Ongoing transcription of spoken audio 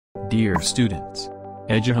Dear students,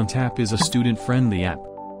 Eduhunt app is a student-friendly app.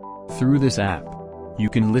 Through this app, you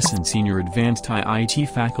can listen senior advanced IIT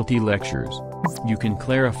faculty lectures. You can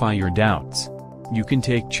clarify your doubts. You can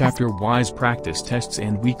take chapter-wise practice tests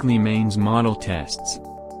and weekly mains model tests.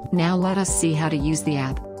 Now let us see how to use the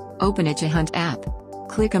app. Open Eduhunt app.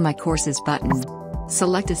 Click on My Courses button.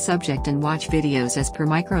 Select a subject and watch videos as per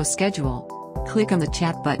micro schedule. Click on the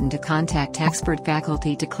chat button to contact expert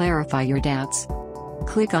faculty to clarify your doubts.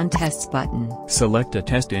 Click on Tests button. Select a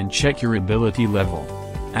test and check your ability level.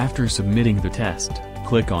 After submitting the test,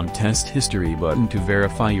 click on Test History button to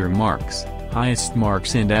verify your marks, highest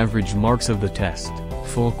marks and average marks of the test,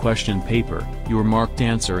 full question paper, your marked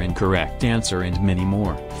answer and correct answer and many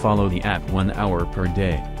more. Follow the app 1 hour per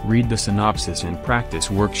day. Read the synopsis and practice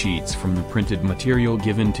worksheets from the printed material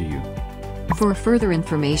given to you. For further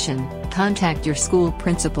information, contact your school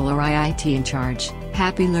principal or IIT in charge.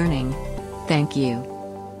 Happy learning! Thank you.